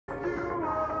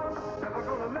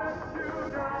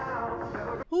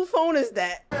Whose phone is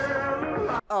that?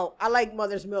 Oh, I like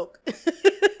mother's milk.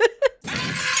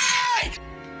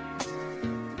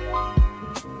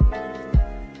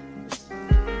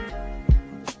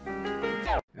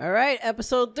 All right,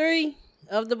 episode 3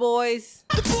 of The Boys.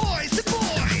 The Boys!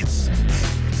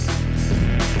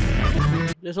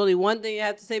 There's only one thing I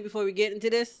have to say before we get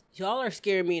into this. Y'all are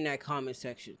scaring me in that comment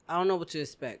section. I don't know what to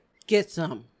expect. Get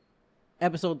some.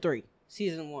 Episode 3,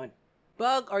 season 1.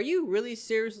 Bug, are you really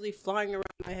seriously flying around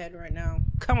my head right now?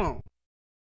 Come on.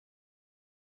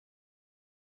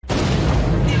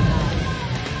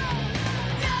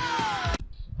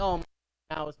 Oh,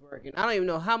 now it's working. I don't even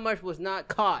know how much was not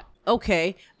caught.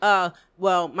 Okay.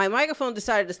 Well, my microphone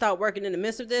decided to stop working in the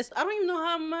midst of this. I don't even know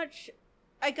how much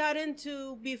I got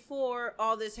into before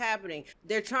all this happening.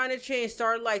 They're trying to change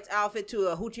Starlight's outfit to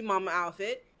a Hoochie Mama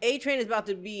outfit. A-Train is about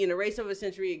to be in a race of a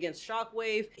century against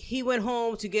Shockwave. He went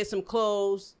home to get some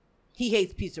clothes. He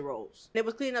hates pizza rolls. They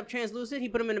was cleaning up Translucent. He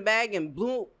put them in a bag and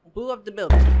blew up the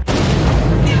building.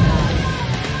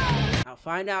 I'll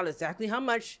find out exactly how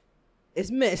much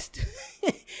is missed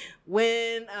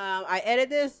when I edit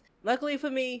this. Luckily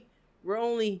for me, we're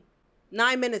only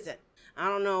 9 minutes in. I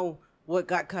don't know what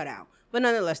got cut out. But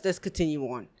nonetheless, let's continue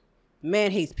on.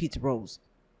 Man hates pizza rolls.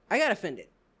 I got offended.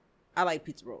 I like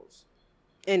pizza rolls.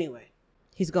 Anyway,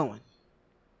 he's going.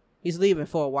 He's leaving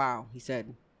for a while, he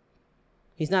said.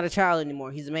 He's not a child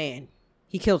anymore. He's a man.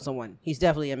 He killed someone. He's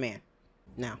definitely a man.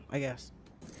 Now, I guess.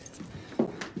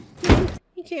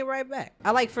 He came right back.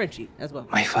 I like Frenchie as well.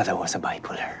 My father was a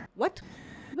bipolar. What?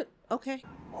 But, okay.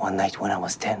 One night when I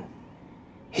was 10,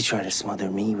 he tried to smother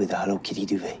me with a Hello Kitty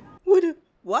duvet.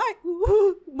 Why?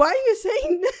 Why are you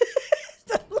saying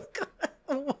this?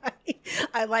 Why?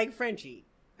 I like Frenchie.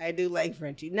 I do like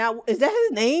Frenchie. Now, is that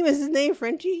his name? Is his name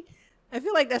Frenchie? I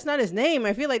feel like that's not his name.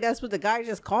 I feel like that's what the guy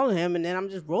just calling him, and then I'm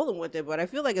just rolling with it. But I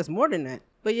feel like it's more than that.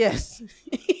 But yes,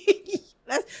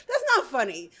 that's not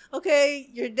funny. Okay,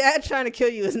 your dad trying to kill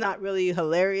you is not really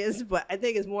hilarious, but I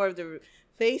think it's more of the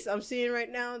face I'm seeing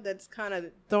right now that's kind of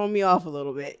throwing me off a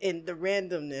little bit in the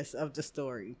randomness of the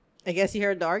story. I guess you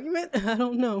heard the argument? I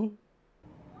don't know.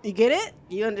 You get it?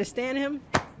 You understand him?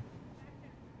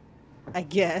 I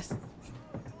guess.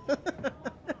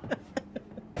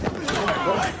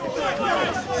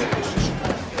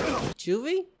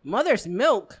 Juvie? Mother's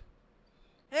Milk?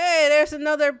 Hey, there's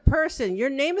another person.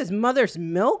 Your name is Mother's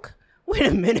Milk? Wait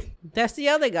a minute. That's the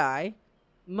other guy.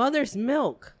 Mother's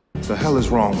Milk. What the hell is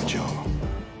wrong with y'all?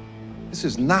 This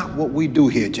is not what we do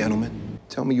here, gentlemen.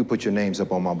 Tell me you put your names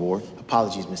up on my board.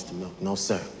 Apologies, Mr. Milk. No,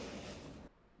 sir.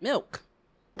 Milk.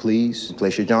 Please,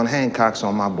 place your John Hancocks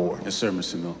on my board. Yes, sir,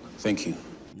 Mr. Milk. Thank you.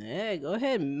 Yeah, go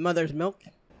ahead, Mother's Milk.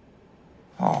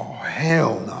 Oh,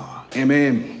 hell no.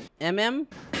 MM. MM?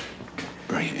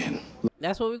 Bring it in.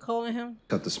 That's what we're calling him?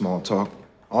 Cut the small talk.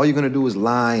 All you're gonna do is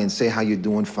lie and say how you're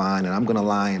doing fine, and I'm gonna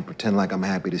lie and pretend like I'm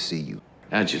happy to see you.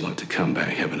 How'd you like to come back,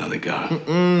 have another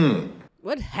go?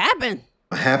 What happened?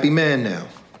 A happy man now.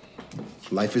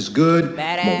 Life is good.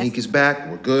 Badass. Monique is back.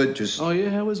 We're good. Just Oh, yeah,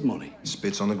 how is Monty?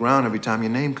 spits on the ground every time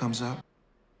your name comes up.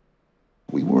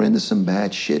 We were into some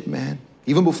bad shit, man.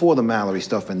 Even before the Mallory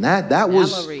stuff, and that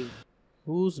was Mallory.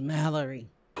 Who's Mallory?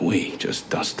 We just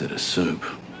dusted a soup.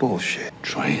 bullshit.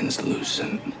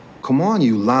 Translucent. Come on,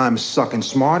 you lime-sucking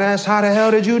smartass. How the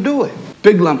hell did you do it?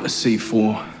 Big lump of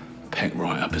C4, packed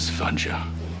right up his fudger.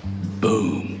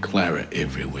 Boom, claret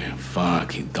everywhere.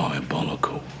 Fucking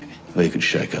diabolical. They could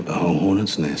shake up the whole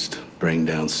hornet's nest, bring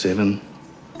down 7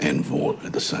 and Vought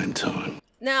at the same time.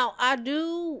 Now, I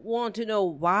do want to know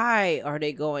why are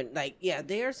they going, like, yeah,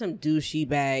 they are some douchey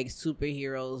bag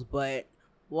superheroes, but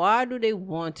why do they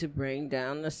want to bring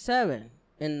down the 7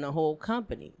 in the whole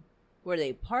company? Were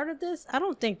they part of this? I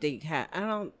don't think they have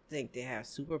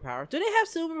superpowers. Do they have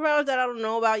superpowers that I don't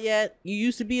know about yet? You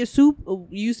used to be a you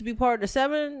used to be part of the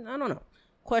 7? I don't know.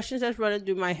 Questions that's running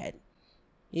through my head.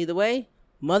 Either way,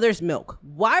 Mother's Milk.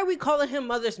 Why are we calling him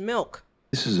Mother's Milk?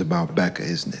 This is about Becca,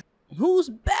 isn't it? Who's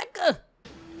Becca?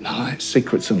 No, it's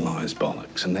secrets and lies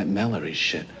bollocks, and that Mallory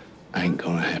shit ain't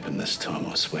gonna happen this time,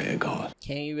 I swear to God.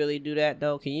 Can you really do that,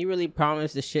 though? Can you really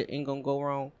promise the shit ain't gonna go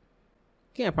wrong?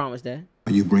 Can't promise that.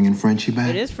 Are you bringing Frenchie back?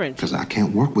 It is Frenchie. Because I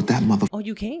can't work with that mother. Oh,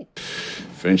 you can?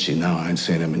 Frenchie, no, I ain't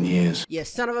seen him in years. Yeah,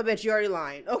 son of a bitch, you already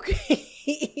lying.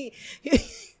 Okay.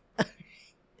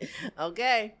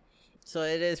 Okay. So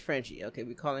it is Frenchie. Okay,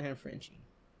 we're calling him Frenchie.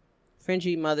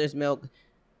 Frenchie, Mother's Milk,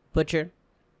 Butcher,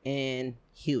 and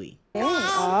Huey.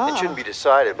 It shouldn't be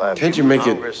decided by a Can't few you make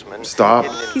it congressmen stop?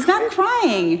 hidden in He's not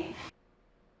crying.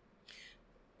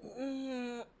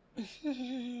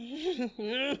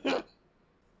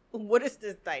 What is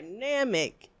this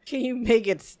dynamic? Can you make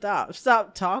it stop?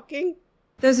 Stop talking?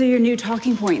 Those are your new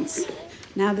talking points.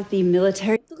 Now that the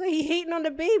military Look like he hating on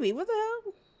the baby. What the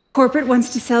hell? corporate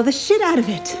wants to sell the shit out of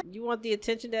it. You want the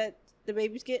attention that the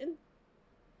baby's getting?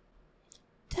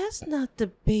 That's not the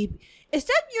baby. Is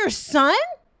that your son?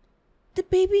 The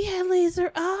baby had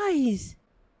laser eyes.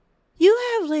 You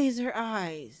have laser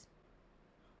eyes.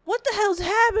 What the hell's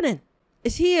happening?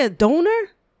 Is he a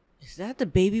donor? Is that the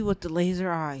baby with the laser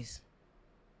eyes?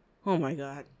 Oh my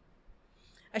god.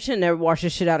 I should never watch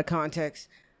this shit out of context.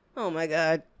 Oh my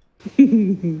god.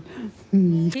 He's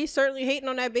certainly hating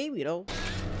on that baby though.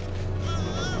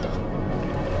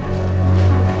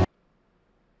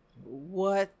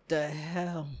 What the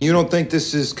hell? You don't think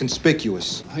this is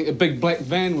conspicuous? I think a big black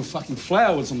van with fucking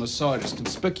flowers on the side is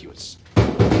conspicuous.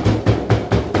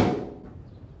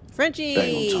 Frenchie!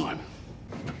 Dang on time.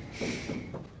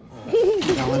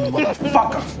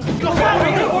 Motherfucker!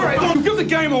 You give the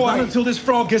game away! Not until this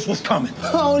frog gets what's coming.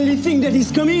 The only thing that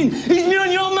is coming is me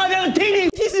and your mother titties!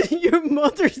 This is your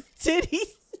mother's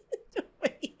titties?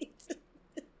 Wait.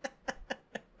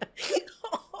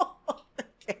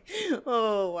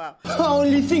 Oh, wow. The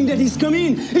only thing that is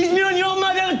coming is me and your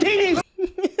mother titties!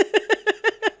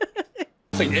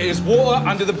 There's water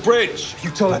under the bridge.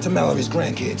 You told that to Mallory's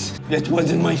grandkids. That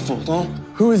wasn't my fault, huh?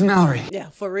 Who is Mallory? Yeah,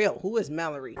 for real. Who is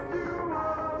Mallory?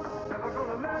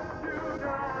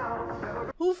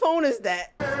 Whose phone is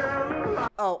that?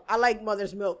 Oh, I like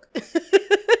Mother's Milk.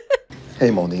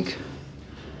 Hey, Monique.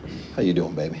 How you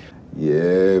doing, baby?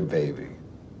 Yeah, baby.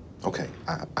 Okay,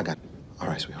 I got it. All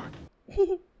right, sweetheart.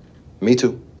 Me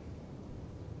too.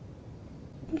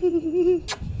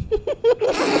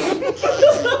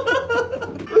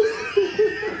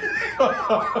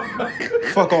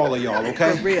 Fuck all of y'all,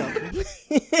 okay? For real.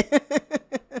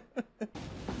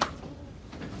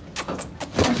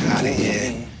 Out of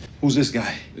here. Who's this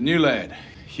guy? The new lad,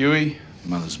 Huey,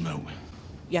 Mother's Milk.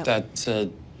 Yeah. That's a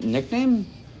nickname?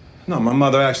 No, my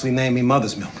mother actually named me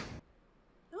Mother's Milk.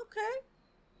 Okay.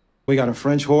 We got a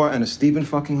French whore and a Stephen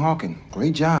fucking Hawking.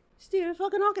 Great job. Stephen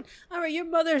fucking Hawking. All right, your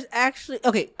mother's actually...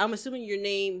 Okay, I'm assuming your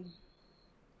name...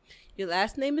 Your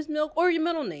last name is Milk or your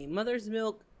middle name? Mother's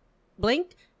Milk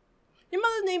blank? Your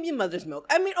mother's name, your Mother's Milk.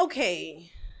 I mean, okay.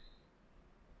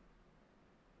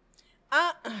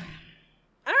 All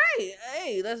right.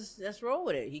 Hey, let's roll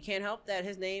with it. He can't help that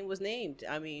his name was named.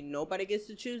 I mean, nobody gets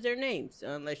to choose their names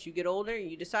unless you get older and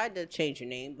you decide to change your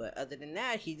name. But other than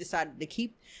that, he decided to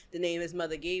keep the name his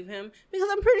mother gave him because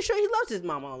I'm pretty sure he loves his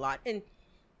mama a lot. And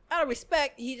out of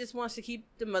respect, he just wants to keep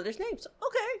the mother's name. So,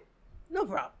 okay, no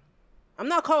problem. I'm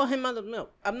not calling him Mother's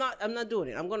Milk. I'm not doing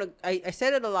it. I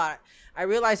said it a lot. I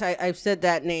realize I've said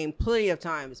that name plenty of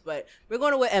times, but we're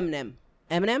going with Eminem.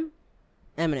 Eminem?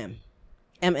 Eminem.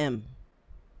 MM.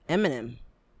 Eminem.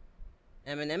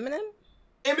 Eminem?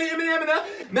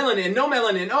 Melanin, no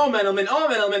melanin, oh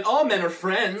melanin, all men are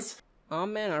friends. All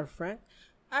men are friends?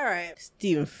 Alright.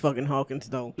 Stephen fucking Hawkins,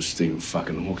 though. Stephen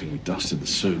fucking Hawking who dusted the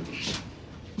suit.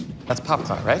 That's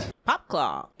Popclaw, right?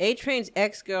 Popclaw. A-Train's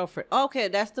ex-girlfriend. Okay,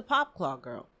 that's the Popclaw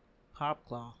girl.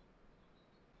 Popclaw.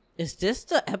 Is this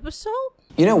the episode?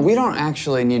 You know, we don't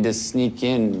actually need to sneak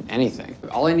in anything.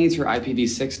 All I need is your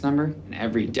IPv6 number, and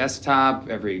every desktop,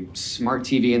 every smart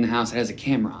TV in the house that has a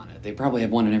camera on it. They probably have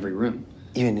one in every room.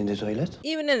 Even in the toilet?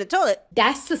 Even in the toilet.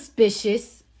 That's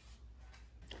suspicious.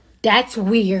 That's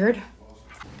weird.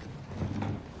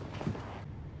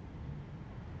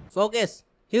 Focus.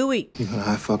 Huey. You gonna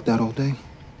high fuck that all day?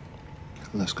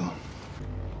 Let's go.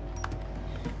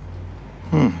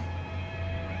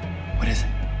 What is it?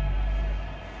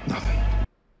 Nothing.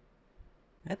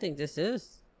 I think this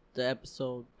is the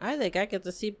episode. I think I get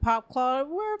to see Popclaw at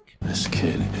work. This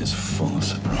kid is full of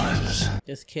surprises.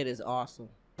 This kid is awesome.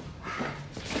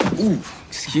 Ooh,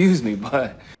 excuse me,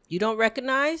 but... You don't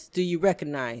recognize? Do you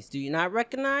recognize? Do you not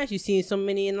recognize? You seen so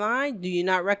many in line? Do you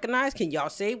not recognize? Can y'all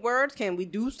say words? Can we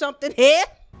do something here?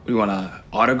 You want an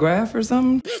autograph or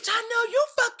something? Bitch, I know you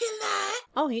fucking lie.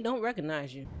 Oh, he don't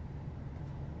recognize you.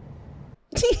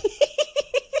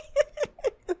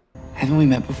 Haven't we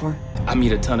met before? I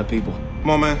meet a ton of people. Come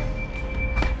on, man.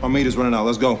 Our meter's running out.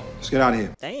 Let's go. Let's get out of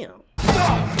here. Damn.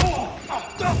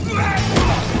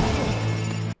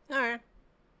 All right.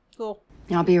 Cool.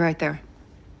 I'll be right there.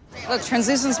 Look,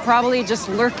 translucent's probably just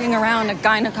lurking around a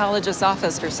gynecologist's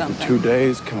office or something. 2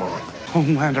 days? Come on.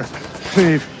 Homelander,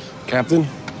 leave. Captain,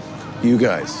 you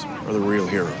guys are the real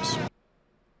heroes.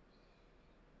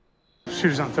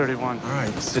 Shooters on 31. All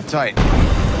right, sit tight.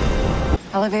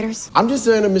 Elevators? I'm just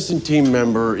saying a missing team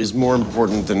member is more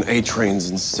important than A-Train's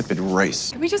insipid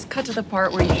race. Can we just cut to the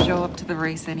part where you show up to the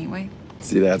race anyway?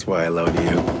 See, that's why I love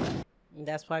you.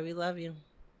 That's why we love you.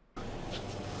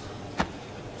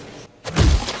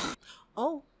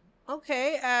 Oh,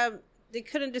 okay. They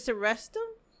couldn't just arrest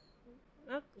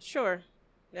him? Sure,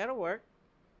 that'll work.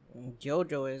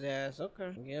 Jojo his ass.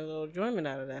 Okay, get a little enjoyment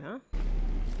out of that, huh?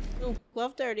 Oh,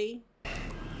 glove dirty.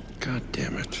 God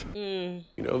damn it. You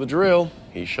know the drill.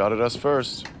 He shot at us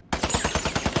first.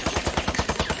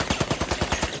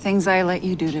 Things I let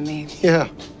you do to me. Yeah.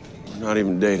 We're not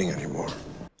even dating anymore.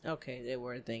 Okay, they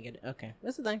were thinking. Okay,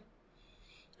 that's the thing.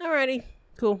 Alrighty,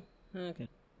 cool. Okay,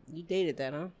 you dated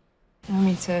that, huh? You want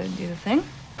me to do the thing?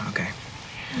 Okay.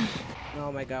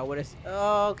 Oh my god, what is...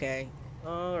 Oh, okay.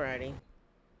 Alrighty.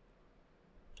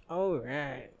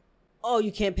 Alright. Oh,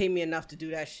 you can't pay me enough to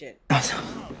do that shit.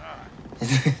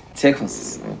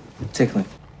 Tickles. Tickling.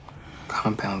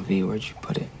 Compound V, where'd you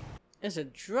put it? It's a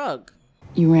drug.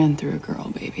 You ran through a girl,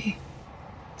 baby.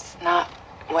 It's not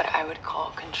what I would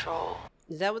call control.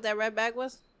 Is that what that red bag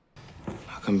was?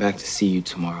 I'll come back to see you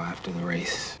tomorrow after the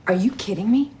race. Are you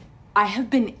kidding me? I have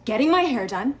been getting my hair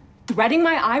done, threading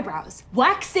my eyebrows,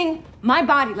 waxing my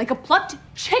body like a plucked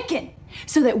chicken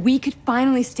so that we could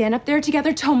finally stand up there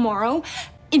together tomorrow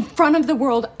in front of the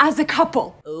world as a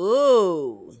couple.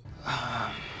 Ooh.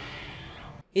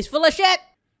 He's full of shit.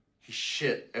 He's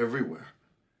shit everywhere.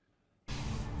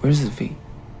 Where's the V?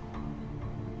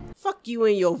 Fuck you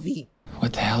and your V.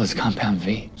 What the hell is Compound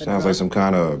V? Sounds like some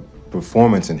kind of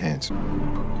performance enhancer.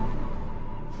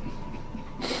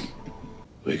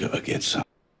 We gotta get some.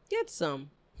 Get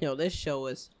some. Yo, this show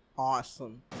is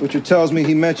awesome. Butcher tells me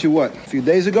he met you, what, a few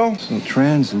days ago? So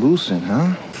translucent,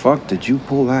 huh? Fuck, did you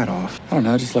pull that off? I don't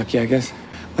know, just lucky, I guess.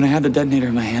 When I had the detonator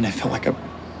in my hand, I felt like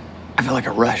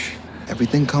a rush.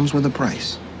 Everything comes with a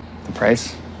price. The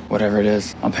price? Whatever it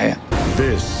is, I'll pay it.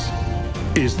 This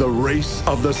is the race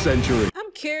of the century.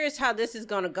 I'm curious how this is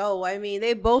gonna go. I mean,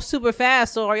 they both super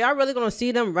fast, so are y'all really gonna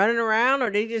see them running around, or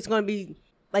are they just gonna be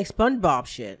like SpongeBob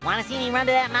shit? Want to see me run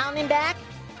to that mountain and back?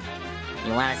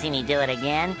 You want to see me do it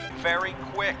again? Very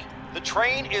quick. The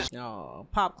train is... Oh,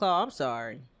 Pop Claw, I'm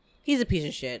sorry. He's a piece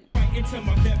of shit.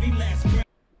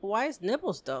 Why is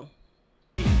nipples, though?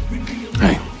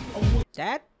 Hey.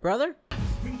 Dad? Brother?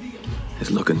 He's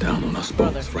looking down on us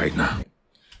both right now.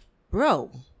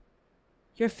 Bro.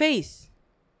 Your face.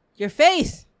 Your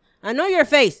face. I know your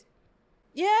face.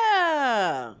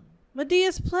 Yeah.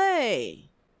 Medea's play.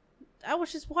 I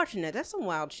was just watching that. That's some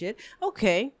wild shit.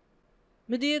 Okay.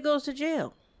 Medea goes to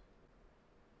jail.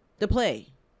 The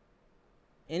play.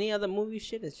 Any other movie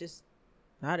shit is just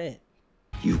not it.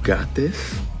 You got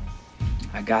this?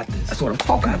 I got this. That's what I'm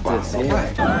talking about.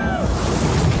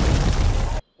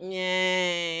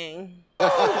 Yeah. All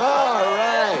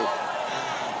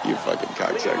right. You fucking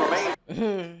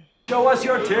cocksuckers. Show us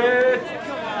your tits.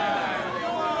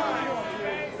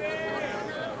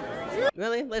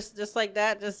 Really? Let's just like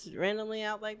that? Just randomly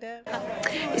out like that?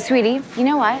 Sweetie, you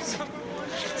know what?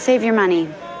 Save your money.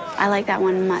 I like that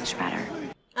one much better.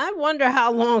 I wonder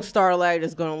how long Starlight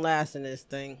is going to last in this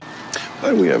thing.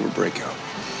 Why do we ever break up?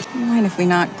 Mind if we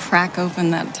not crack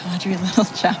open that tawdry little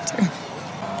chapter?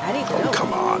 I need to know.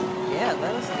 Come on. Yeah,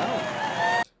 let us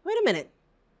know. Wait a minute.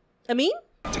 Amin?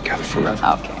 Together forever.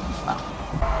 Okay, well.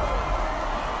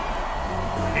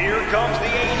 Here comes the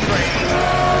A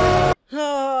train.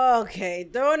 Oh, okay,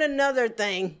 throw in another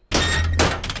thing.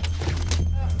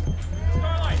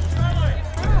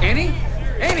 Annie?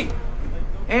 Annie!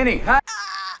 Annie, hi.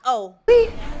 Oh.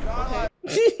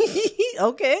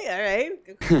 Okay, all right.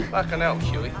 Fucking hell,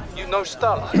 Huey. You know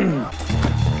Starlight.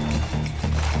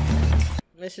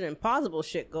 Mission Impossible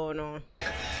shit going on.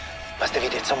 Must have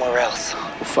hid it somewhere else.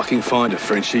 We'll fucking find her,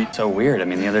 Frenchie. So weird. I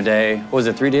mean, the other day, what was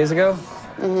it, 3 days ago?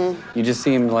 You just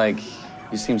seemed like,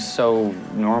 you seemed so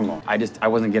normal. I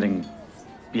wasn't getting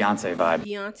Beyonce vibe.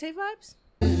 Beyonce vibes?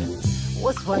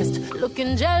 What's worst,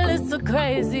 looking jealous or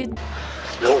crazy?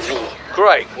 No V.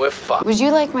 Great, we're fucked. Would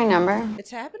you like my number? It's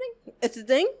happening? It's a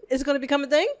thing? It's going to become a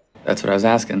thing? That's what I was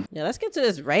asking. Yeah, let's get to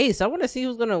this race. I want to see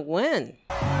who's going to win.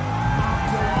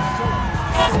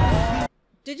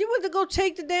 Did you want to go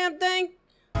take the damn thing?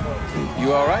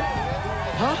 You all right?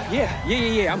 Huh?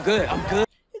 Yeah, I'm good.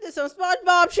 He did some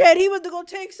SpongeBob shit. He went to go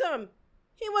take some.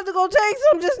 He went to go take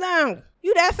some just now.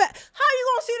 You that fat? How you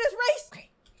gonna see this race?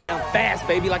 I'm fast,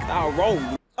 baby, like I'll roll.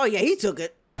 Oh yeah, he took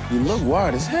it. You look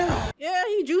wired as hell. Yeah,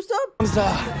 he juiced up.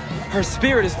 Her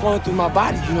spirit is flowing through my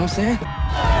body, you know what I'm saying?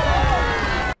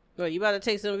 What, you about to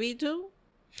take some V2?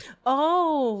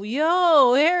 Oh,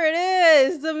 yo, here it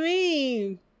is, the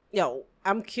meme. Yo,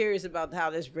 I'm curious about how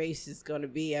this race is gonna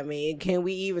be. I mean, can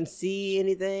we even see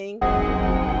anything?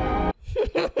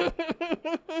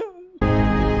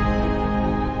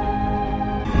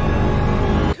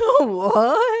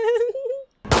 What?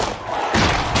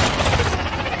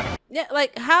 Yeah,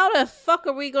 like, how the fuck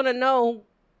are we gonna know?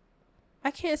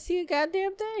 I can't see a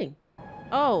goddamn thing.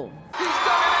 Oh.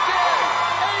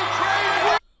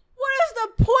 What is the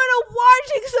point of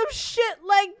watching some shit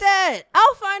like that?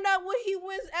 I'll find out when he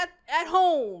wins at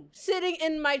home, sitting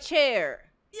in my chair.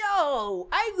 Yo,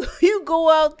 you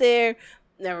go out there.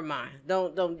 Never mind.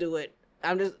 Don't do it.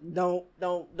 I'm just don't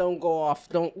go off.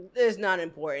 It's not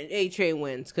important. A-Train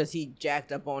wins because he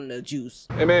jacked up on the juice.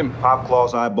 Hey, man. Pop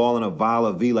Claw's eyeballing a vial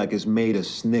of V like it's made of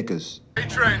Snickers.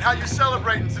 A-Train, how you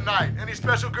celebrating tonight? Any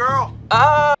special girl?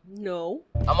 No.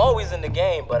 I'm always in the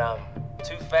game, but I'm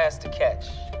too fast to catch.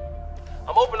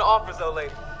 I'm open to offers though,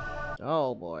 lady.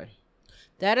 Oh boy.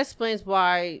 That explains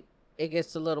why it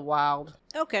gets a little wild.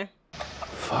 Okay.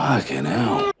 Fucking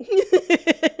hell.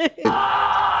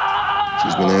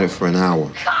 She's been at it for an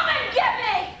hour. Come and get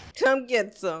me! Come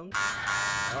get some.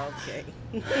 Okay.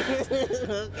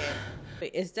 Okay.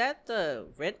 Wait, is that the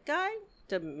rent guy?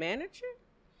 The manager?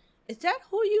 Is that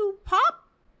who you pop?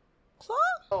 Claw?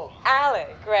 Oh,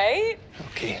 Alec, right?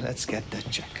 Okay, let's get that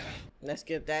check. Let's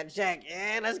get that check.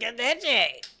 Yeah, let's get that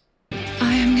check.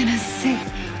 I am gonna sit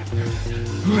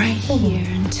right here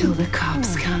until the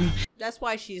cops come. That's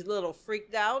why she's a little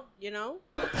freaked out, you know?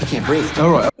 He can't breathe. All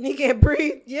right. He can't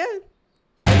breathe, yeah.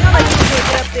 It's not like he can't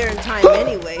get up there in time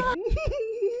anyway.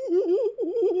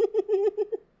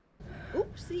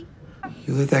 Oopsie.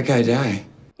 You let that guy die.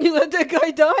 You let that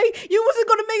guy die? You wasn't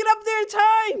gonna make it up there in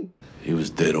time. He was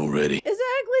dead already.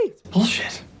 Exactly.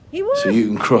 Bullshit. He was. So you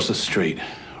can cross the street,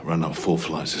 run up 4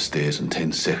 flights of stairs in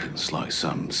 10 seconds like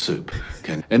some soup.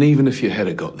 Okay? And even if your head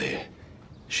had got there,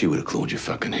 she would have clawed your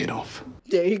fucking head off.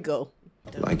 There you go.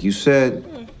 Like you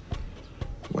said,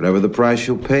 whatever the price,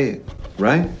 you'll pay it,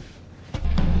 right?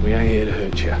 We ain't here to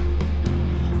hurt you.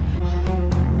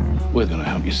 We're gonna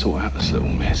help you sort out this little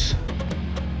mess.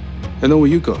 And all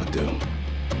you gotta do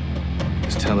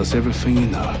is tell us everything you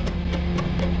know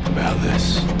about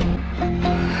this.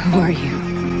 Who are you?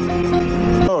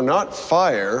 Oh, not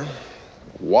fire.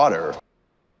 Water.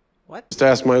 What? Just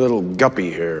ask my little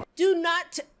guppy here. Do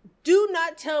not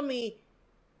tell me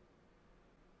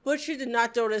Butcher did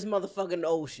not throw this motherfucker in the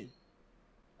ocean.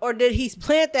 Or did he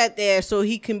plant that there so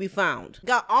he can be found?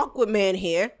 Got Aquaman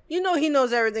here. You know he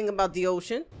knows everything about the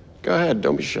ocean. Go ahead,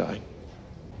 don't be shy.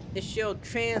 It's your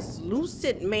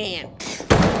translucent man.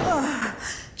 Oh,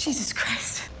 Jesus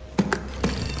Christ.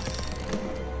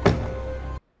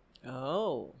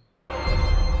 Oh.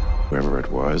 Whoever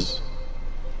it was,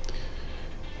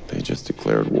 they just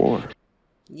declared war.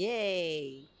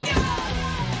 Yay.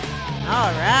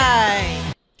 All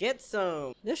right. Get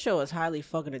some. This show is highly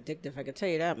fucking addictive, I can tell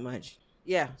you that much.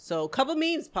 Yeah, so a couple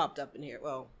memes popped up in here.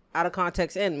 Well, out of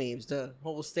context and memes. The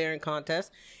whole staring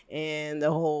contest and the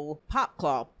whole pop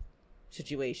claw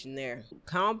situation there.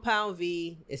 Compound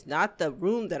V is not the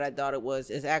room that I thought it was.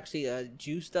 It's actually a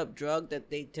juiced up drug that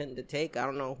they tend to take. I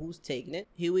don't know who's taking it.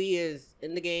 Huey is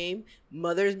in the game.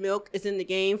 Mother's Milk is in the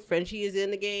game. Frenchie is in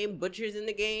the game. Butcher's in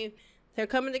the game. They're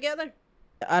coming together.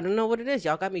 I don't know what it is.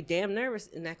 Y'all got me damn nervous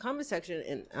in that comment section,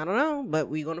 and I don't know, but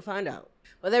we're going to find out.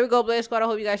 Well, there we go, Blaze Squad. I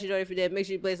hope you guys enjoyed it. If you did, make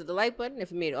sure you blaze with the like button.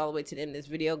 If you made it all the way to the end of this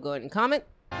video, go ahead and comment.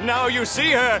 Now you see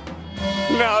her.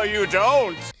 Now you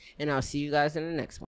don't. And I'll see you guys in the next one.